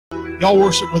Y'all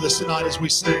worship with us tonight as we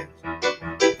sing.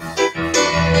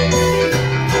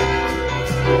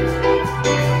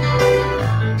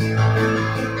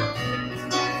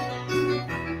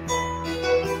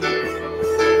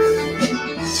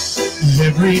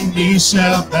 Every knee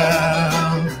shall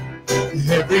bow,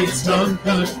 every tongue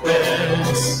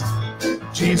confess,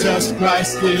 Jesus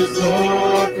Christ is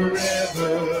Lord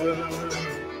forever.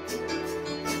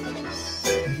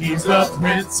 He's the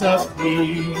Prince of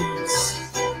Peace,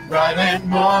 bright and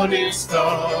morning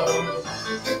star.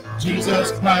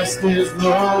 Jesus Christ is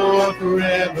Lord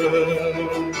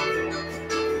forever.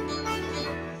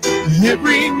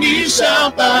 Every knee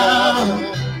shall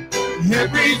bow,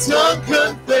 every tongue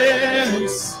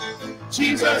confess,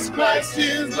 Jesus Christ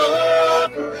is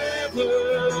Lord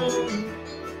forever.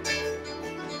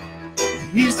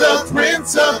 He's the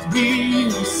Prince of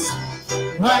Peace,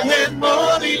 bright and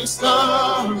morning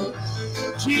star.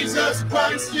 Jesus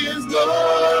Christ is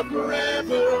Lord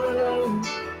forever.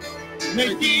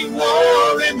 Making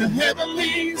war in the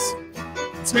heavenlies,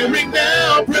 tearing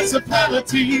down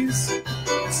principalities,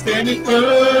 standing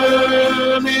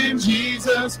firm in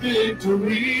Jesus'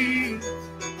 victory.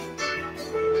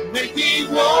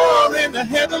 Making war in the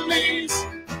heavenlies,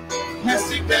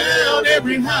 casting down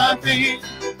every high thing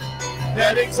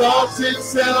that exalts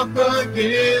itself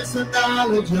against the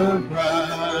knowledge of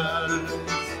Christ.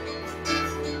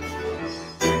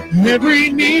 Every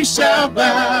knee shall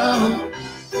bow,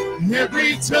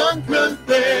 every tongue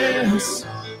confess,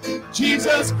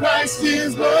 Jesus Christ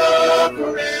is Lord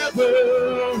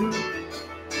forever.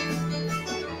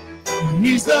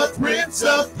 He's the Prince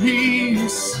of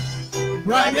Peace,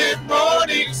 bright and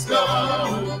morning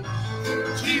star.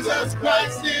 Jesus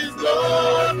Christ is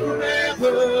Lord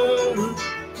forever.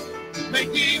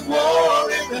 Making war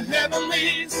in the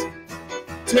heavenlies,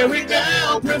 tearing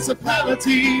down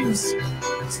principalities,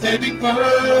 standing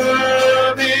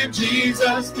firm in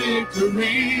Jesus'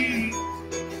 victory.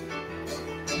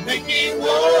 Making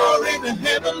war in the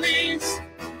heavenlies,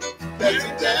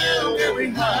 tearing down every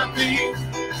high thing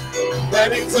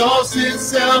that exalts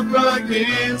itself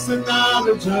against the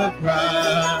knowledge of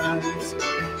Christ.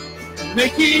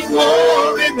 Making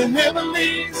war in the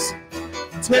heavenlies,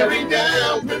 tearing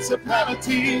down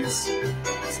principalities,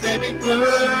 standing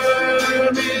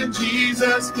firm in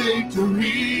Jesus'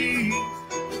 victory.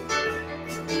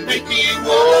 Making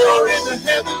war in the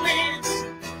heavenlies,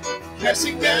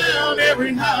 casting down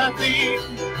every high thing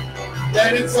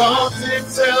that exalts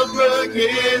itself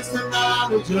against the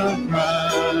knowledge of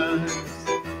Christ.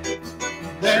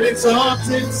 That exalts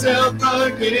itself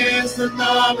against the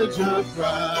knowledge of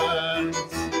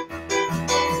Christ.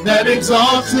 That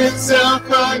exalts itself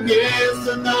against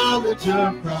the knowledge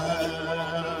of Christ.